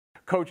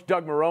Coach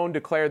Doug Marrone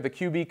declared the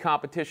QB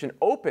competition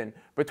open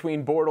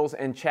between Bortles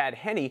and Chad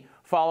Henne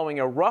following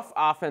a rough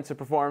offensive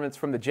performance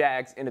from the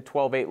Jags in a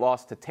 12-8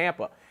 loss to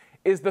Tampa.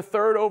 Is the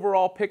third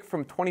overall pick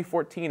from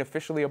 2014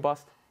 officially a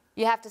bust?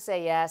 You have to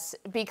say yes,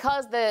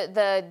 because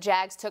the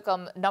Jags took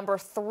him number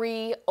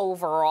 3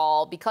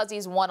 overall, because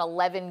he's won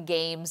 11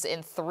 games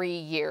in 3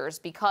 years,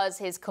 because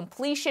his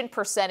completion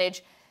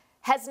percentage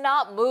has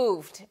not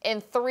moved in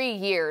 3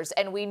 years,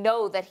 and we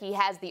know that he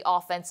has the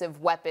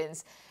offensive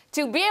weapons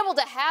to be able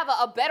to have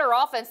a better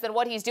offense than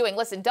what he's doing.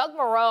 Listen, Doug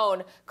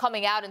Marrone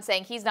coming out and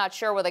saying he's not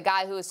sure with a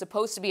guy who is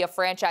supposed to be a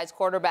franchise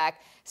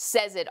quarterback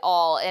says it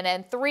all. And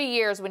in 3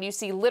 years, when you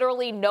see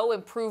literally no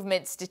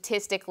improvement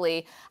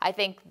statistically, I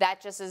think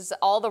that just is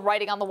all the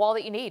writing on the wall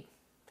that you need.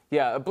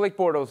 Yeah, Blake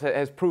Bortles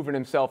has proven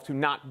himself to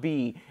not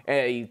be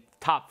a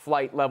top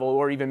flight level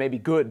or even maybe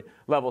good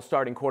level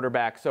starting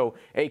quarterback. So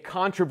a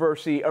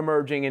controversy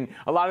emerging, and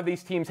a lot of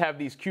these teams have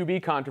these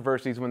QB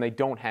controversies when they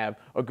don't have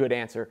a good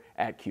answer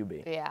at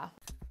QB. Yeah.